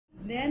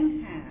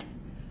then had,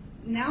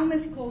 now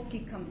Ms.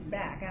 Kolsky comes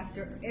back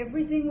after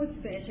everything was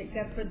finished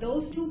except for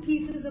those 2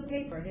 pieces of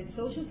paper, his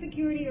Social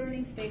Security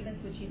earning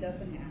statements, which he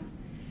doesn't have,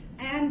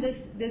 and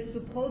this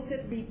supposed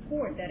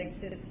report that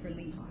exists for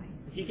Lehigh.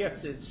 He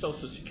gets his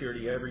Social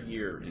Security every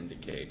year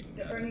indicating.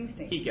 The earning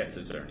statement. He gets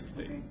his earning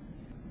statement.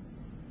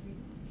 Okay.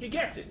 He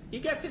gets it. He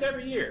gets it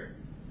every year.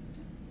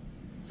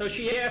 So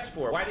she asked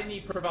for it. Why didn't he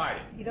provide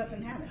it? He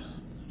doesn't have it.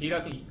 He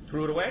doesn't. He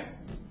threw it away?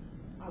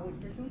 I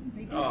would presume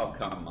he did. Oh,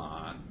 come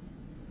on.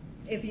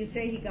 If you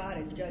say he got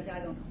it, Judge, I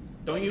don't know.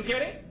 Don't you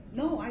get it?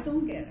 No, I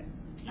don't get it.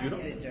 You don't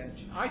get it,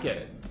 Judge. I get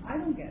it. I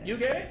don't get it. You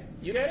get it?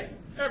 You get it?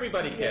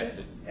 Everybody gets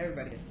it.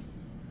 Everybody gets it.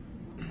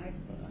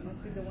 I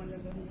must be the one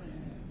that doesn't get it.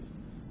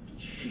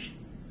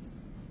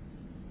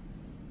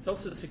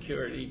 Social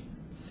Security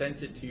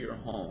sends it to your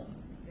home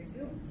They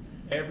do.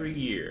 every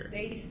year.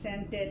 They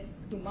sent it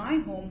to my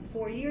home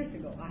 4 years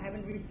ago. I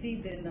haven't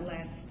received it in the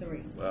last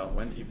 3. Well,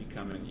 when did you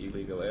become an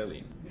illegal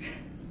alien?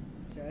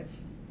 Judge,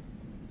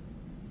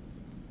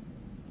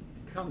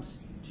 It comes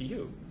to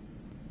you.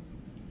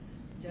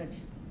 Judge,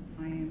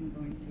 I am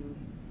going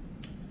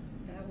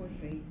to, that was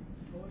a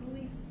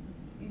totally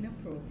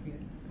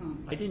inappropriate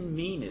comment. I didn't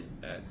mean it.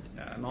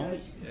 I'm only,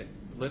 Judge,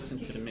 listen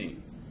to me.